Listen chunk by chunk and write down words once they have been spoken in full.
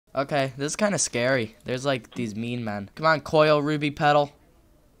Okay, this is kind of scary. There's like these mean men. Come on, Coil, Ruby Petal.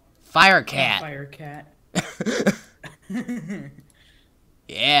 Fire Cat. Fire Cat.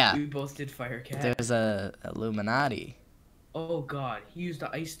 Yeah. We both did Fire Cat. There's a Illuminati. Oh god, he used the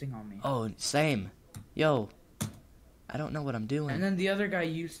ice thing on me. Oh, same. Yo, I don't know what I'm doing. And then the other guy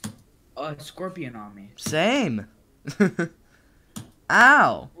used a scorpion on me. Same.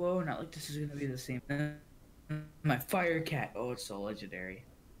 Ow. Whoa, not like this is gonna be the same. My Fire Cat. Oh, it's so legendary.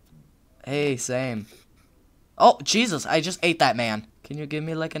 Hey, same. Oh, Jesus, I just ate that man. Can you give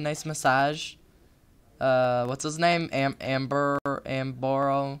me like a nice massage? What's his name?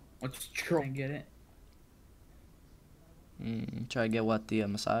 Amboro? Let's try and get it. Try to get what, the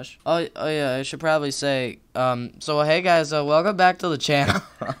massage? Oh yeah, I should probably say, so hey guys, welcome back to the channel.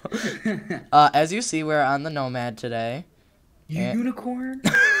 As you see, we're on the Nomad today. Unicorn?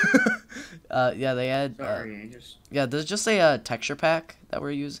 Yeah, they had, Sorry, yeah, there's just a texture pack that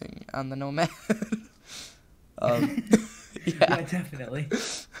we're using on the Nomad. Yeah. Yeah, definitely.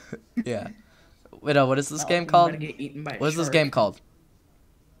 Yeah. Wait, what is this game called? What is this game called?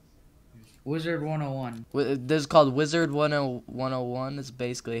 Wizard101. This is called Wizard101. It's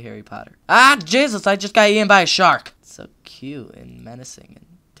basically Harry Potter. Ah, Jesus, I just got eaten by a shark. It's so cute and menacing and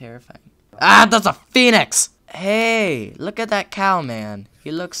terrifying. Ah, that's a phoenix. Hey, look at that cow, man.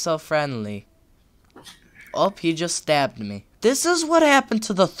 He looks so friendly. Oh, he just stabbed me. This is what happened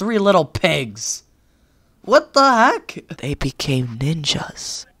to the 3 little pigs. What the heck? They became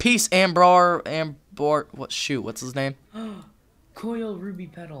ninjas. Peace, Ambor, what, shoot, what's his name? Coil Ruby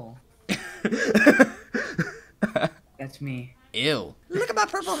Petal. That's me. Ew. Look at my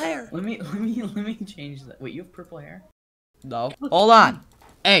purple hair. Let me change that. Wait, you have purple hair? No. Hold on.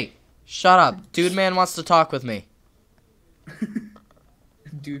 Hey, shut up. Dude man wants to talk with me.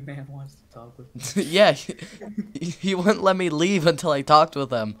 Dude man wants to talk with me. Yeah, he wouldn't let me leave until I talked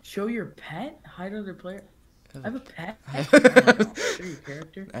with him. Show your pet? Hide other player? I have a pet? Show your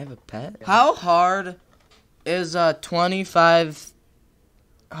character? I have a pet? How hard is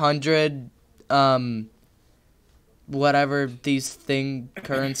 2,500 whatever these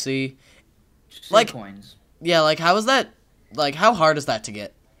currency? Like coins. Yeah, like how is that? Like how hard is that to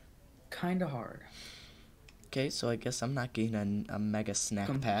get? Kinda hard. Okay, so I guess I'm not getting a mega snack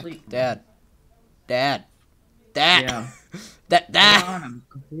pack. Complete. Dad. Yeah. Dad. Hold on, I'm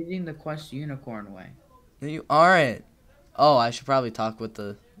completing the quest unicorn way. You aren't. Oh, I should probably talk with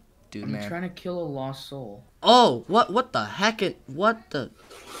the dude man. I'm trying to kill a lost soul. Oh, what the heck?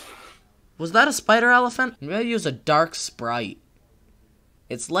 Was that a spider elephant? I'm gonna use a dark Sprite.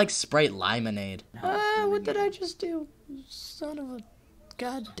 It's like Sprite Limonade. Ah, what did I just do? Son of a...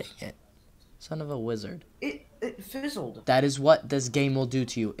 God dang it. Son of a wizard. It fizzled. That is what this game will do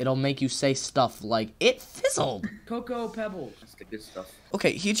to you. It'll make you say stuff like, it fizzled. Cocoa Pebbles. That's the good stuff.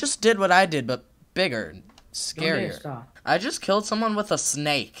 Okay, he just did what I did, but bigger and scarier. Stop. I just killed someone with a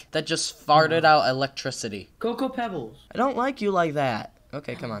snake that just farted out electricity. Cocoa Pebbles. I don't like you like that.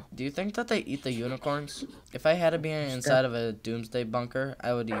 Okay, come on. Do you think that they eat the unicorns? If I had to be inside of a doomsday bunker,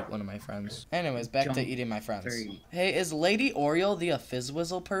 I would eat one of my friends. Anyways, back to eating my friends. Hey, is Lady Oriole the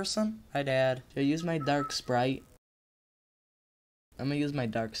FIZZLE person? Hi, Dad. Should I use my dark Sprite? I'm gonna use my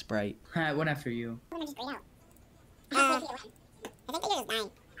dark Sprite. I went after you. I'm gonna just grayed out. I think the user's dying.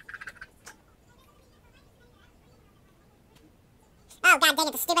 Oh, god dang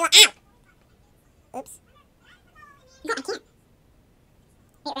it, the stupid little- Ow! Oops. No, I can't.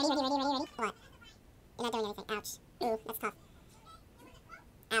 Wait, ready? What? You're not doing anything. Ouch. Ooh, that's tough.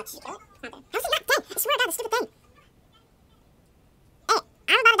 Ouch. How's he not dead? I swear to god, the stupid thing. Hey,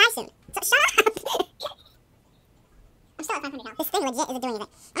 I'm about to die soon. So shut up! I'm still at 500 health. This thing legit isn't doing anything.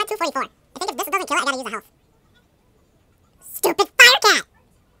 I'm at 244. I think if this doesn't kill it, I gotta use a health. Stupid fire cat!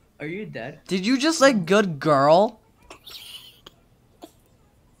 Are you dead? Did you just say good girl?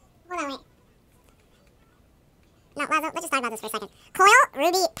 Hold on, wait. No, Lazo, let's just talk about this for a second. Coil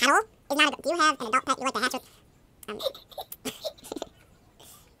Ruby Petal is not a... Do you have an adult pet you like to hatch with?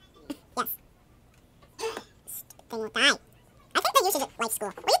 Yes. Stupid thing will die. I think that you should like school.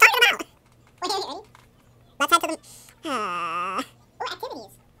 What are you talking about? Wait, ready? Let's head to the... Oh,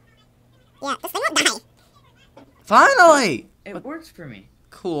 activities. Yeah, this thing will die. Finally! It works for me.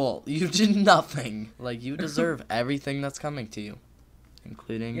 Cool. You did nothing. Like, you deserve everything that's coming to you.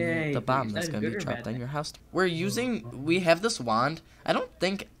 Including Yay, the bomb is that's that gonna be good or dropped bad on your house. We have this wand. I don't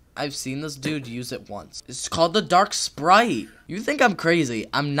think I've seen this dude use it once. It's called the Dark Sprite. You think I'm crazy.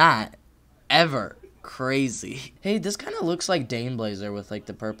 I'm not. Ever. Crazy. Hey, this kind of looks like Dane Blazer with, like,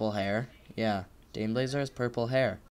 the purple hair. Yeah, Dane Blazer has purple hair.